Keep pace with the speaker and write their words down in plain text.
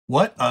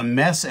What a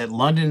mess at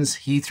London's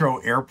Heathrow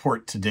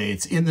Airport today.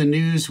 It's in the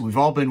news. We've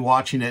all been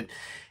watching it.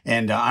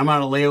 And I'm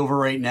on a layover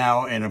right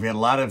now, and I've got a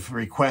lot of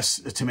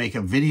requests to make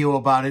a video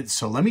about it.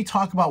 So let me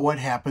talk about what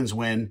happens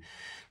when,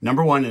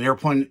 number one, an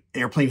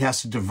airplane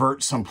has to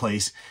divert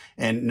someplace.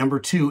 And number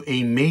two,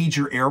 a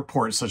major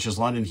airport such as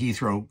London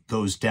Heathrow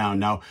goes down.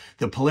 Now,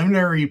 the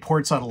preliminary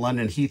reports out of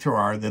London Heathrow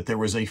are that there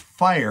was a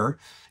fire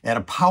at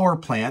a power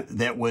plant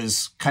that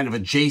was kind of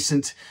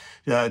adjacent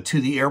to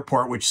the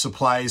airport, which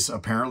supplies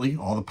apparently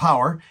all the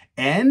power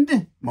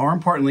and, more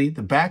importantly,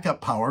 the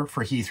backup power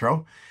for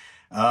Heathrow.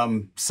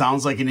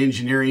 Sounds like an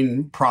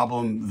engineering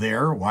problem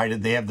there. Why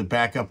did they have the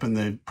backup and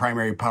the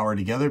primary power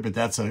together? But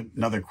that's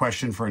another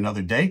question for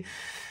another day.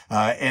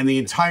 And the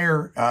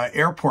entire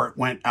airport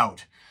went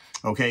out.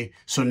 Okay,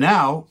 so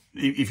now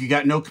if you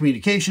got no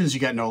communications, you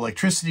got no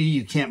electricity,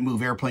 you can't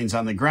move airplanes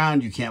on the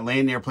ground, you can't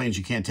land airplanes,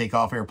 you can't take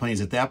off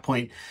airplanes. At that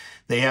point,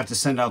 they have to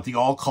send out the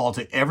all call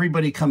to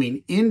everybody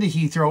coming into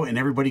Heathrow and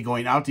everybody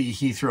going out to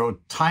Heathrow.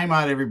 Time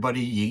out, everybody.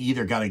 You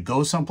either got to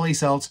go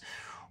someplace else,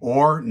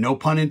 or, no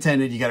pun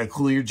intended, you got to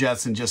cool your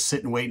jets and just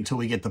sit and wait until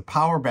we get the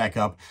power back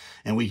up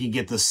and we can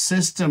get the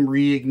system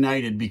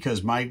reignited,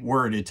 because my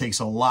word, it takes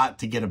a lot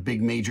to get a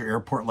big major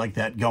airport like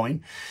that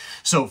going.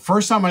 So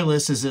first on my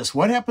list is this: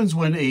 what happens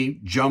when a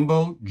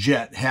jumbo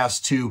jet has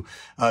to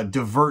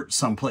divert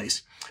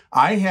someplace?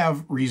 I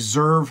have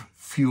reserve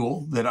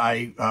fuel that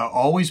I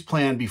always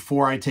plan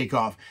before I take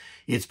off.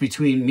 It's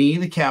between me,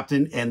 the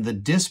captain, and the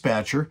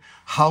dispatcher,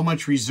 how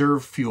much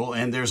reserve fuel.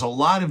 And there's a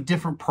lot of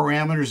different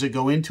parameters that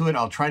go into it.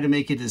 I'll try to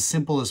make it as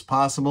simple as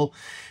possible.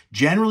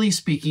 Generally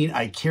speaking,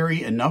 I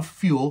carry enough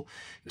fuel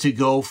to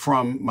go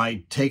from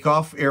my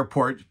takeoff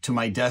airport to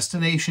my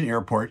destination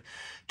airport,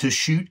 to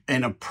shoot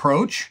an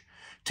approach,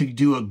 to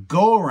do a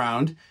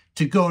go-around,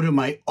 to go to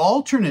my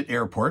alternate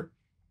airport.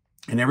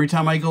 And every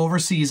time I go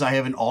overseas, I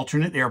have an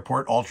alternate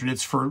airport.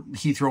 Alternates for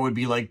Heathrow would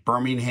be like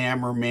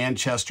Birmingham or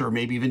Manchester or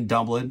maybe even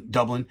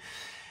Dublin.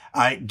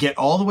 I get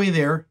all the way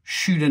there,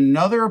 shoot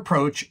another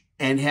approach,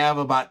 and have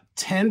about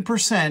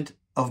 10%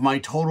 of my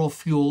total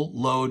fuel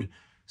load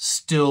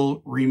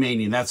still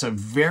remaining. That's a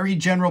very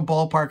general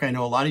ballpark. I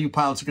know a lot of you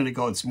pilots are going to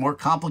go, it's more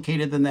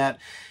complicated than that.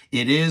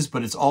 It is,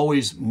 but it's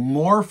always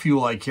more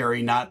fuel I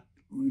carry, not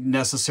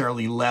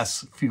necessarily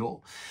less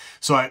fuel.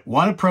 So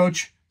one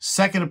approach,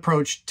 second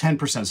approach,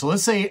 10%. So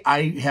let's say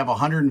I have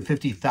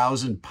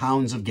 150,000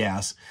 pounds of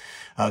gas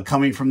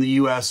coming from the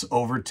US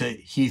over to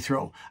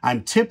Heathrow.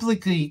 I'm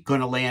typically going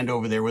to land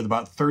over there with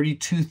about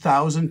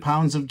 32,000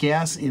 pounds of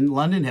gas in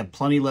London, have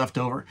plenty left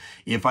over.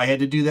 If I had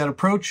to do that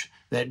approach,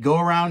 that go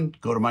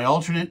around, go to my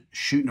alternate,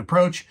 shoot an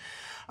approach,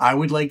 I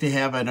would like to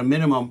have at a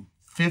minimum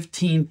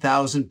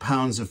 15,000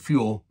 pounds of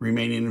fuel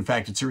remaining. In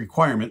fact, it's a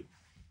requirement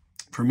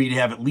for me to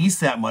have at least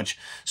that much.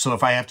 So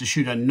if I have to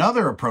shoot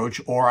another approach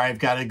or I've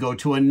got to go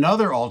to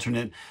another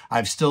alternate,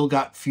 I've still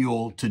got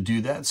fuel to do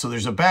that. So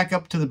there's a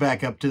backup to the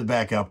backup to the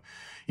backup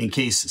in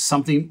case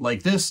something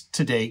like this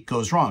today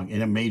goes wrong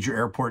and a major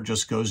airport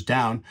just goes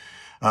down.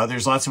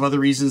 There's lots of other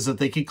reasons that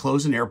they could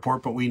close an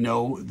airport, but we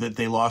know that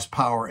they lost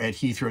power at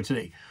Heathrow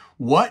today.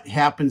 What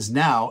happens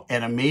now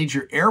at a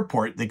major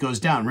airport that goes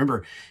down?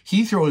 Remember,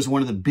 Heathrow is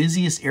one of the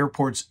busiest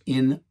airports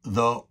in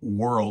the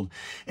world,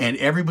 and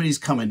everybody's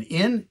coming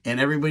in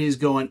and everybody's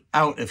going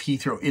out of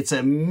Heathrow. It's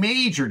a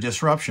major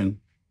disruption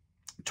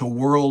to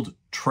world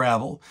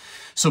travel.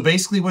 So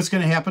basically what's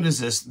going to happen is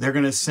this: they're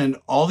going to send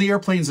all the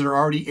airplanes that are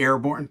already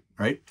airborne,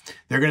 right?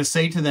 They're going to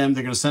say to them,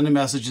 they're going to send a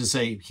message and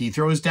say,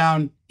 Heathrow is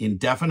down,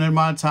 indefinite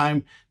amount of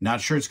time,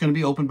 not sure it's going to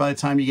be open by the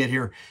time you get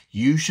here.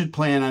 You should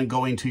plan on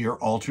going to your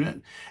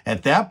alternate.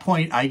 At that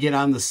point, I get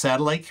on the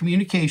satellite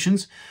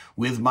communications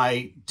with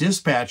my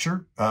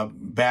dispatcher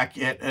back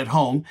at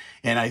home,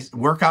 and I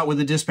work out with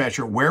the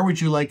dispatcher, where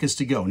would you like us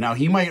to go? Now,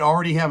 he might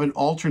already have an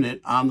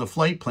alternate on the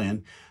flight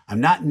plan. I'm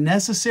not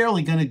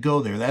necessarily going to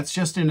go there. That's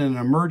just in an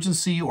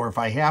emergency, or if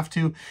I have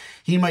to.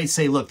 He might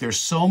say, look, there's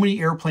so many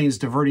airplanes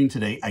diverting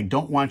today. I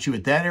don't want you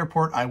at that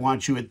airport. I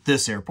want you at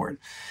this airport.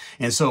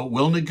 And so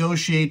we'll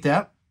negotiate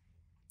that.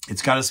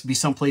 It's got to be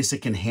someplace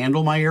that can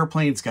handle my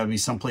airplane. It's got to be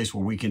someplace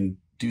where we can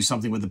do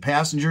something with the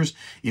passengers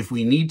if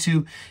we need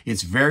to.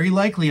 It's very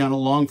likely on a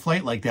long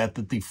flight like that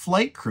that the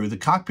flight crew, the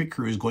cockpit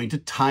crew, is going to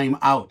time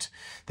out.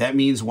 That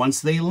means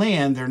once they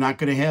land, they're not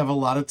going to have a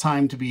lot of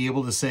time to be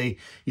able to say,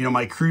 you know,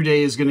 my crew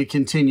day is going to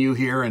continue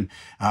here and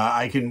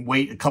I can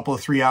wait a couple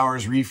of 3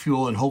 hours,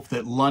 refuel, and hope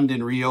that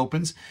London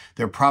reopens.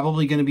 They're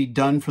probably going to be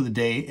done for the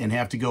day and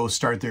have to go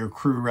start their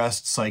crew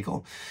rest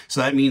cycle. So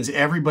that means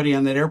everybody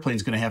on that airplane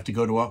is going to have to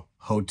go to a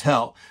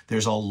hotel.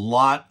 There's a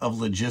lot of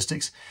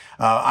logistics.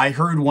 I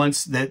heard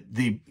once that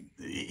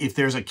if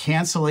there's a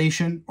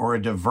cancellation or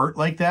a divert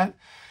like that,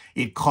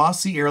 it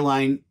costs the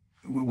airline,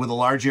 with a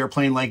large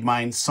airplane like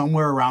mine,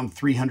 somewhere around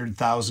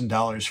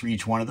 $300,000 for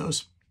each one of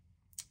those.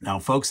 Now,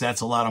 folks,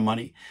 that's a lot of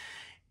money.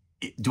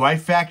 Do I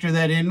factor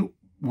that in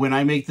when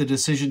I make the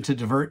decision to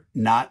divert?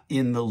 Not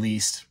in the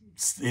least.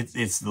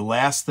 It's the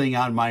last thing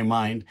on my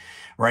mind,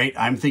 right?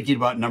 I'm thinking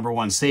about number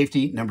one,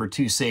 safety, number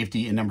two,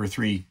 safety, and number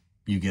three,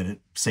 you get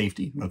it,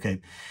 safety,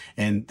 okay?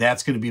 And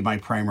that's going to be my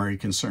primary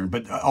concern.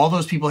 But all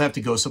those people have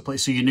to go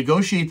someplace. So you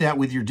negotiate that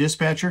with your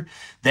dispatcher.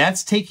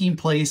 That's taking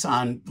place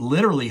on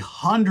literally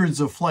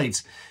hundreds of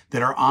flights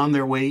that are on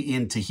their way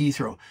into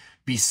Heathrow.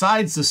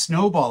 Besides the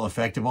snowball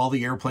effect of all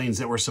the airplanes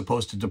that were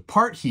supposed to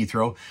depart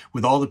Heathrow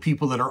with all the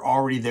people that are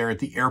already there at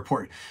the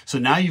airport. So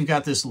now you've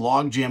got this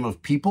logjam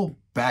of people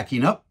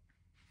backing up,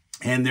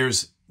 and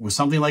with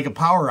something like a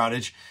power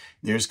outage,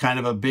 there's kind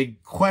of a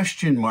big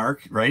question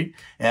mark, right,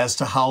 as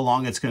to how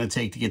long it's going to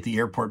take to get the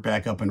airport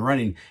back up and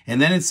running. And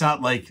then it's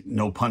not like,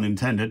 no pun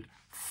intended,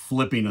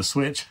 flipping a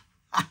switch.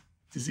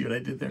 Do you see what I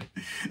did there?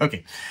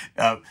 Okay.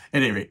 At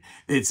any rate,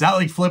 it's not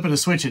like flipping a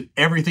switch and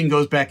everything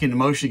goes back into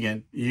motion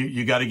again.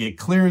 You got to get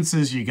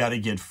clearances. You got to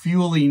get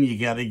fueling. You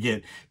got to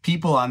get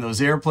people on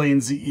those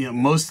airplanes. You know,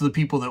 most of the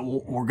people that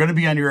were going to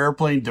be on your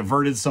airplane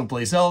diverted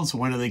someplace else.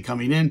 When are they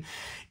coming in?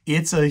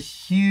 It's a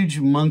huge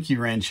monkey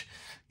wrench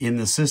in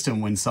the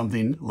system when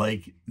something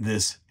like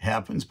this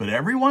happens. But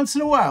every once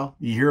in a while,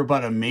 you hear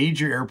about a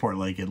major airport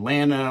like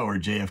Atlanta or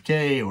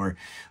JFK, or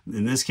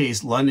in this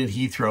case, London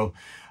Heathrow,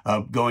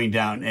 going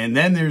down. And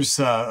then there's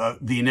the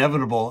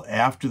inevitable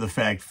after the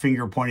fact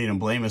finger pointing and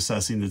blame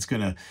assessing that's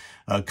going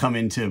to come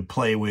into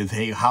play with,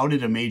 hey, how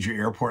did a major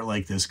airport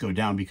like this go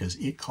down? Because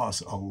it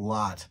costs a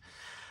lot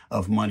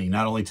of money,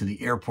 not only to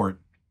the airport,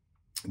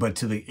 but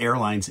to the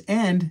airlines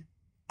and,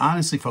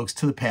 honestly, folks,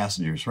 to the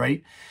passengers,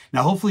 right?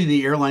 Now, hopefully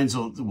the airlines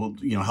will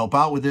help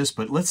out with this,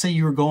 but let's say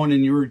you were going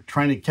and you were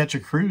trying to catch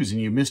a cruise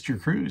and you missed your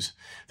cruise.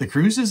 The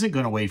cruise isn't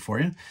going to wait for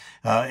you.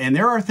 And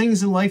there are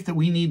things in life that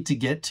we need to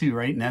get to,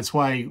 right? And that's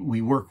why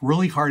we work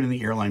really hard in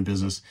the airline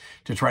business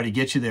to try to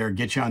get you there,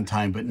 get you on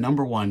time. But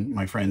number one,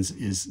 my friends,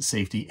 is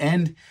safety.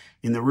 And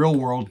in the real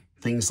world,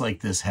 things like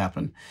this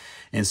happen.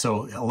 And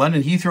so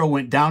London Heathrow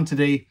went down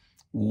today.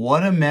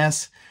 What a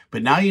mess.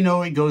 But now you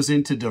know it goes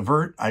into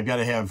divert. I've got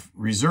to have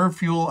reserve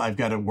fuel. I've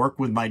got to work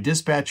with my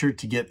dispatcher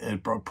to get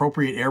an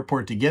appropriate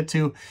airport to get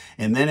to.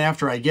 And then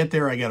after I get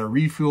there, I got to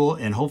refuel.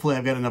 And hopefully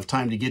I've got enough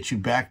time to get you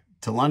back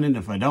to London.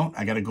 If I don't,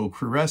 I got to go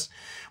crew rest.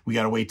 We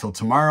got to wait till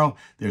tomorrow.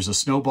 There's a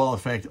snowball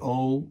effect.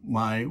 Oh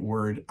my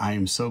word. I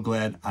am so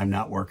glad I'm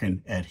not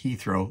working at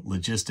Heathrow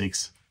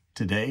Logistics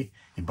today.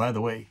 And by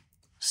the way,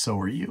 so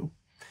are you.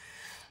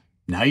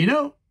 Now you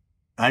know.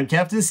 I'm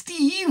Captain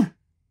Steve.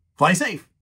 Fly safe.